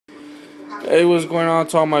Hey, what's going on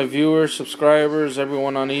to all my viewers, subscribers,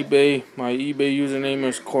 everyone on eBay? My eBay username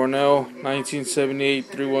is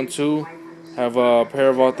Cornell1978312. Have a pair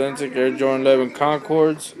of authentic Air Jordan 11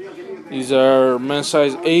 Concords. These are men's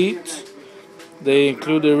size 8. They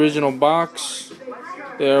include the original box.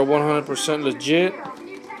 They are 100% legit.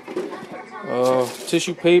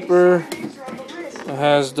 Tissue paper. It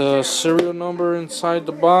has the serial number inside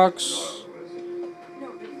the box.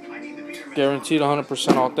 Guaranteed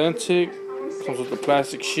 100% authentic. Comes with a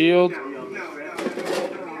plastic shield.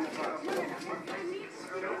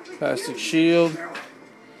 Plastic shield.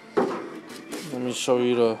 Let me show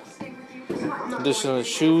you the condition of the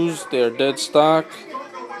shoes. They are dead stock.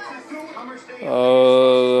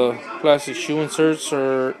 Plastic shoe inserts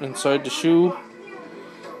are inside the shoe.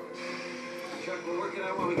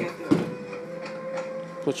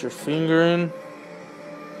 Put your finger in.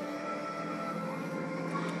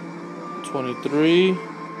 23.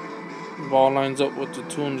 Ball lines up with the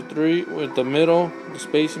 2 and the 3, with the middle, the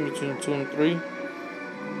spacing between 2 and 3.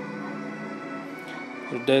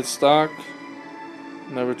 They're dead stock.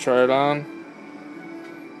 Never try it on.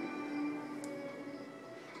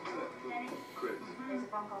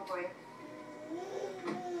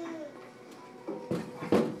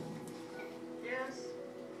 Yes,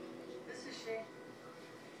 this is she.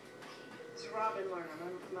 It's Robin Lerner, my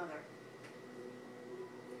mother.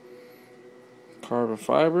 Carbon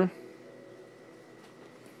fiber.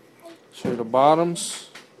 Show you the bottoms.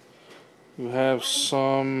 You have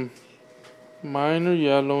some minor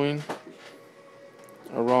yellowing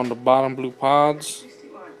around the bottom blue pods.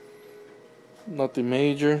 Nothing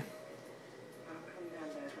major.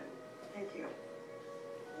 Thank you.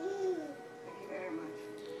 Thank you very much.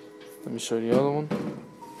 Let me show you the other one.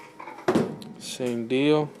 Same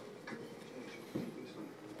deal.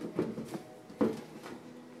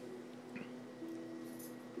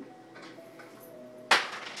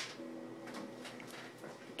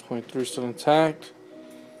 .3 still intact.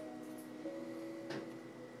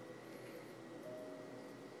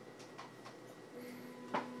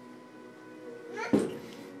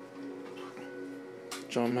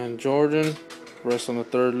 Jumpman Jordan. Rest on the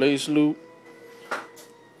 3rd lace loop.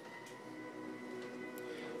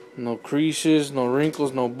 No creases, no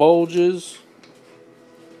wrinkles, no bulges.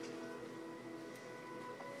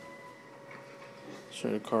 Show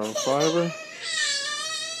you the carbon fiber.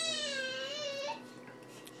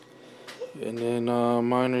 And then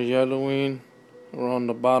minor yellowing around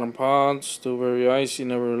the bottom pods. Still very icy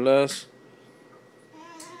nevertheless.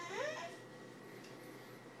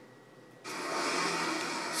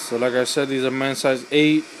 So like I said, these are men's size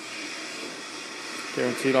 8.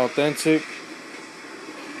 Guaranteed authentic.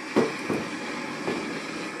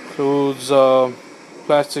 Includes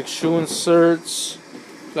plastic shoe inserts,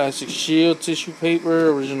 plastic shield, tissue paper,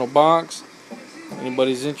 original box.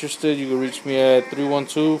 Anybody's interested, you can reach me at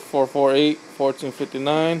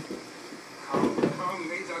 312-448-1459.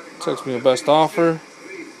 Text me the best offer.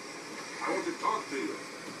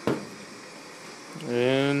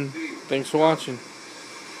 And thanks for watching.